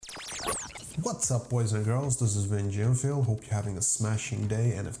What's up, boys and girls? This is Vin Jimfield. Hope you're having a smashing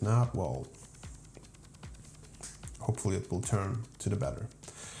day, and if not, well, hopefully it will turn to the better.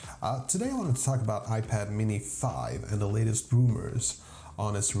 Today I wanted to talk about iPad Mini 5 and the latest rumors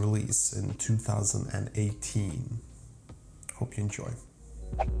on its release in 2018. Hope you enjoy.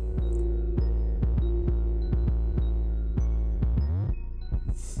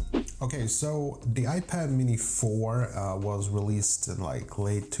 Okay, so the iPad Mini 4 was released in like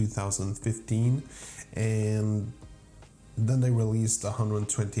late 2015, and then they released a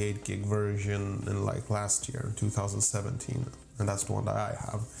 128 gig version in like last year, 2017, and that's the one that I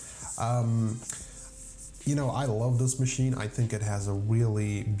have. I love this machine. I think it has a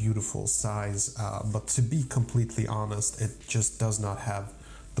really beautiful size, but to be completely honest, it just does not have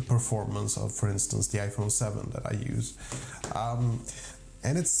the performance of, for instance, the iPhone 7 that I use.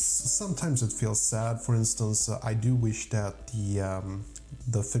 And sometimes it feels sad. For instance, I do wish that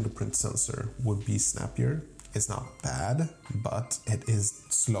the fingerprint sensor would be snappier. It's not bad, but it is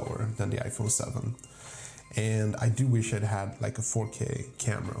slower than the iPhone 7. And I do wish it had like a 4K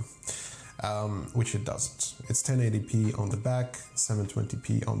camera, which it doesn't. It's 1080p on the back,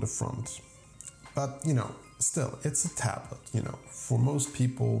 720p on the front. But, still, it's a tablet, For most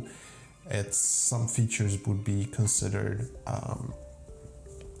people, some features would be considered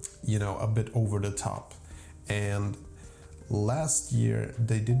a bit over the top. And last year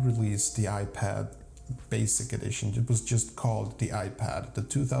they did release the iPad Basic Edition. It was just called the iPad, the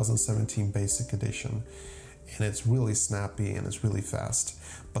 2017 Basic Edition, and it's really snappy and it's really fast.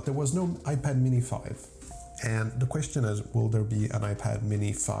 But there was no iPad Mini 5. And the question is, will there be an iPad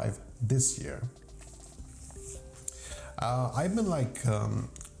Mini 5 this year? I've been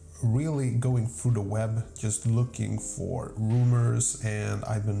really going through the web, just looking for rumors, and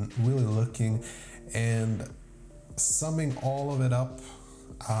I've been really looking, and summing all of it up,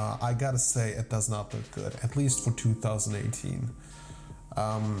 I gotta say it does not look good, at least for 2018.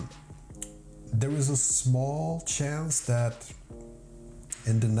 There is a small chance that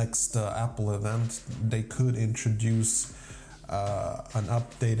in the next Apple event they could introduce an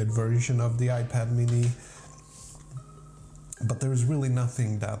updated version of the iPad Mini, but there is really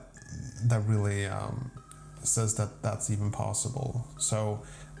nothing that really says that that's even possible. So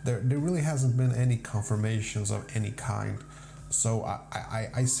there really hasn't been any confirmations of any kind. So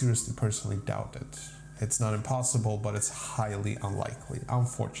I seriously personally doubt it. It's not impossible, but it's highly unlikely,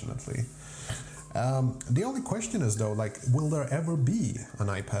 unfortunately. The only question is though, will there ever be an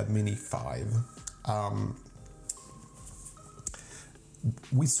iPad Mini 5?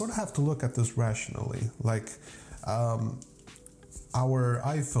 We sort of have to look at this rationally. Our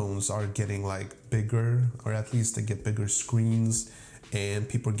iPhones are getting bigger, or at least they get bigger screens, and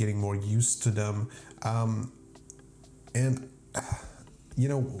people are getting more used to them.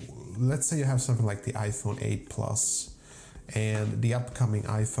 Let's say you have something like the iPhone 8 Plus, and the upcoming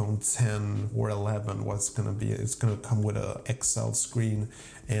iPhone 10 or 11, it's going to come with a XL screen,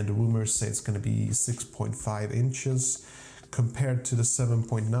 and the rumors say it's going to be 6.5 inches compared to the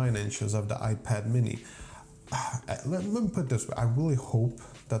 7.9 inches of the iPad Mini. Let me put it this way, I really hope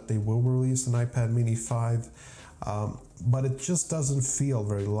that they will release an iPad Mini 5, but it just doesn't feel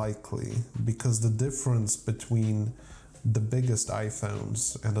very likely, because the difference between the biggest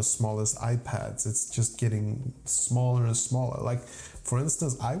iPhones and the smallest iPads, it's just getting smaller and smaller. For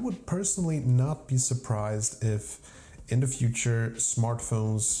instance, I would personally not be surprised if in the future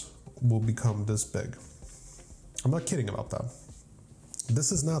smartphones will become this big. I'm not kidding about that.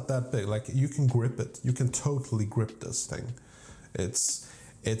 This is not that big. You can grip it. You can totally grip this thing. It's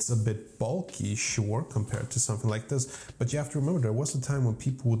a bit bulky, sure, compared to something like this. But you have to remember, there was a time when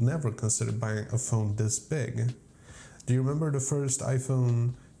people would never consider buying a phone this big. Do you remember the first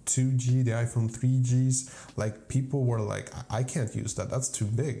iPhone 2G, the iPhone 3Gs? People were like, I can't use that. That's too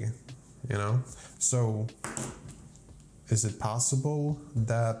big, So, is it possible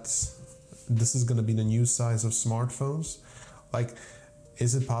that this is going to be the new size of smartphones?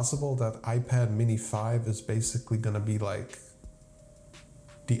 Is it possible that iPad Mini 5 is basically going to be like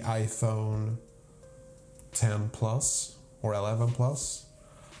the iPhone 10 Plus or 11 Plus?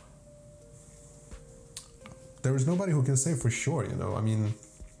 There is nobody who can say for sure,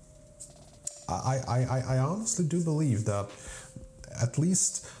 I honestly do believe that at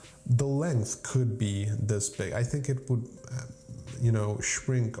least the length could be this big. I think it would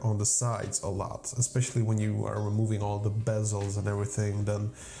shrink on the sides a lot, especially when you are removing all the bezels and everything.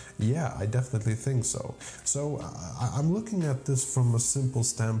 Then yeah, I definitely think so. So I'm looking at this from a simple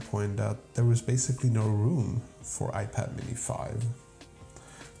standpoint that there is basically no room for iPad Mini 5.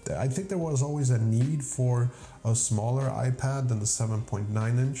 I think there was always a need for a smaller iPad than the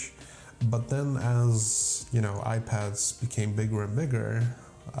 7.9 inch, But then as, you know, iPads became bigger and bigger,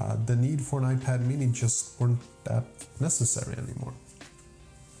 the need for an iPad mini just weren't that necessary anymore.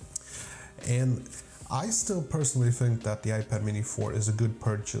 And I still personally think that the iPad mini 4 is a good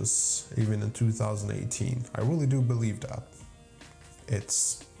purchase even in 2018. I really do believe that.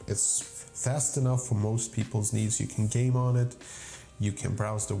 It's fast enough for most people's needs. You can game on it, you can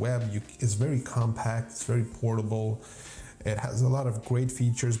browse the web, it's very compact, it's very portable, it has a lot of great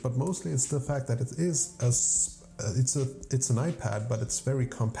features, but mostly it's the fact that it is it's an iPad, but it's very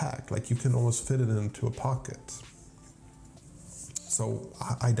compact, like you can almost fit it into a pocket. So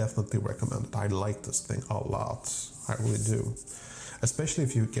I definitely recommend it. I like this thing a lot, I really do. Especially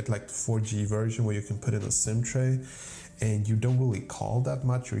if you get like the 4G version where you can put in a SIM tray and you don't really call that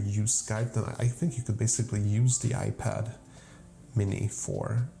much or use Skype, then I think you could basically use the iPad mini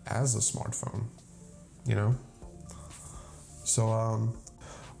 4 as a smartphone, you know? So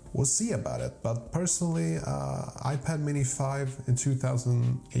we'll see about it. But personally, iPad mini 5 in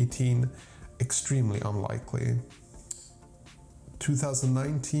 2018, extremely unlikely.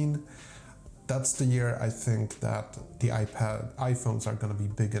 2019, that's the year I think that the iPhones are going to be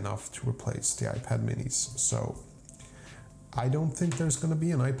big enough to replace the iPad minis. So I don't think there's going to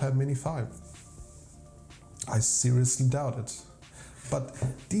be an iPad mini 5. I seriously doubt it. But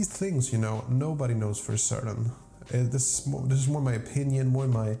these things, you know, nobody knows for certain. This is more my opinion, more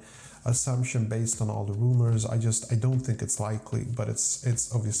my assumption based on all the rumors. I don't think it's likely, but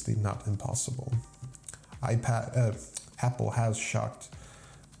it's obviously not impossible. Apple has shocked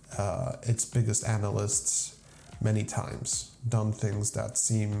its biggest analysts many times, done things that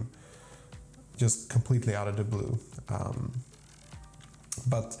seem just completely out of the blue.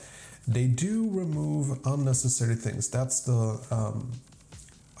 But they do remove unnecessary things. That's the,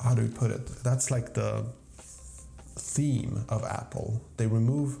 how do we put it? That's like the theme of Apple. They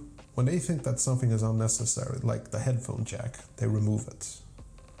remove, when they think that something is unnecessary, like the headphone jack, they remove it.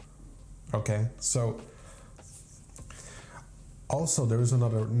 Okay, so also there is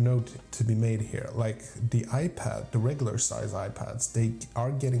another note to be made here. Like the iPad, the regular size iPads, they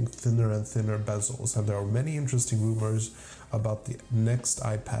are getting thinner and thinner bezels, and there are many interesting rumors about the next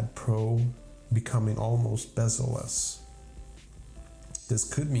iPad Pro becoming almost bezel-less. This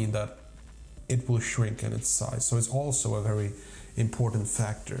could mean that it will shrink in its size. So it's also a very important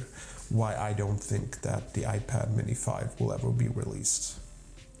factor why I don't think that the iPad mini 5 will ever be released.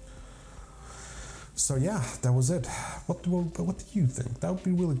 So yeah, that was it. What do you think? That would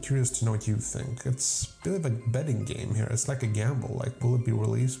be really curious to know what you think. It's a bit of a betting game here. It's like a gamble. Like, will it be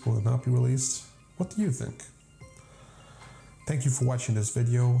released? Will it not be released? What do you think? Thank you for watching this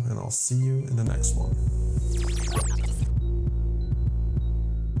video, and I'll see you in the next one.